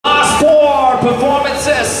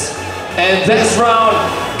performances in this round.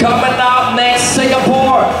 Coming up next,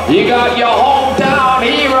 Singapore, you got your hometown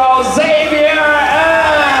hero, Xavier Ng.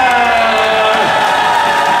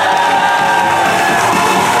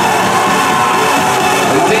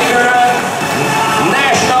 Xavier Ng,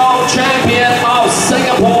 national champion of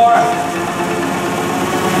Singapore.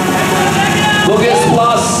 Boogies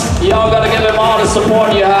Plus, y'all gotta give him all the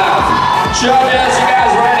support you have. Judges, you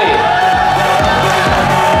guys ready?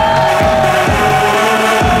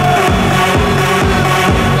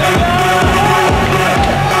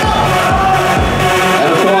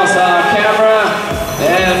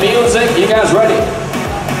 You guys ready?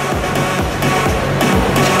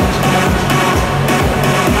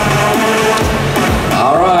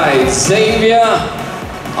 All right, Xavier,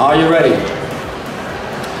 are you ready?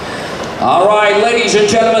 All right, ladies and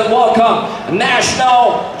gentlemen, welcome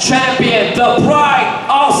national champion, the pride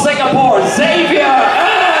of Singapore, Xavier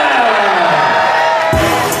Ng.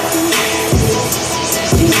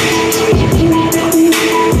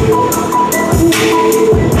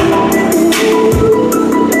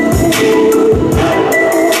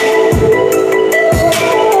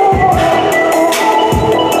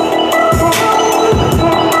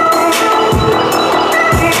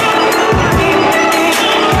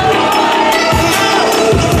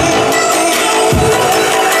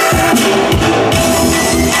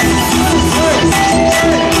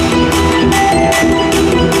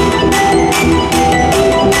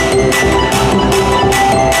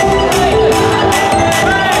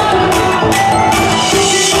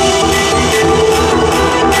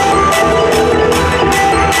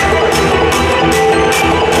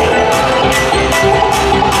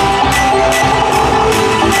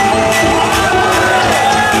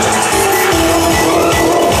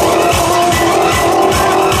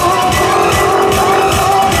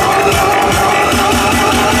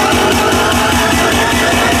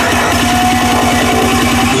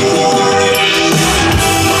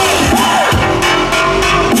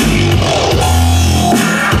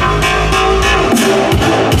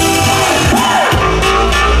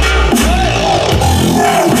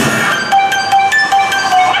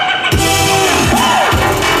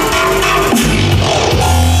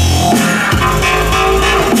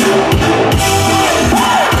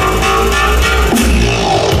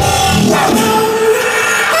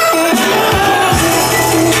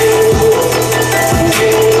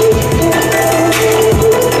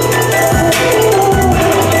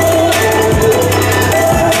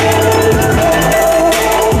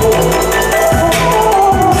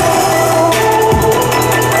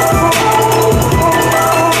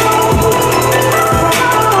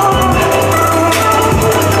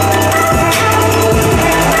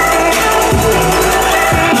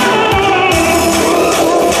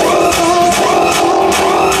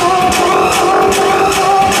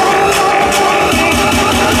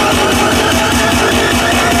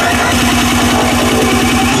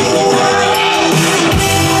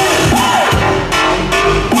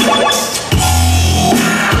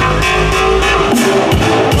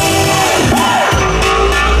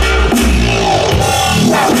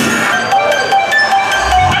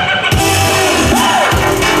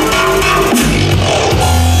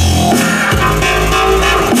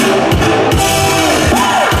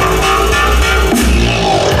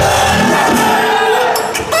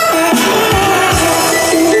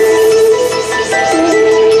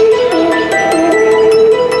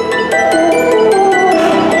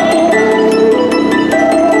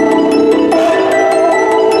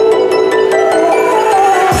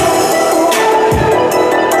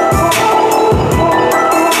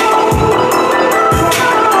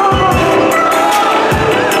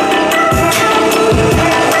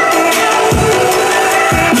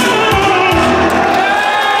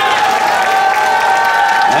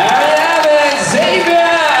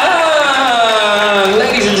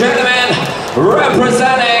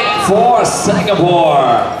 Representing for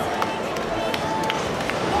Singapore.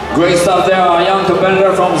 Great stuff there, our young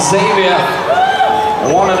competitor from Xavier.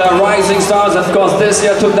 One of the rising stars, of course, this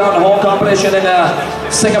year took down the whole competition in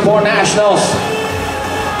the Singapore Nationals.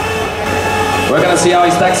 We're gonna see how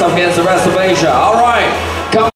he stacks up against the rest of Asia. All right.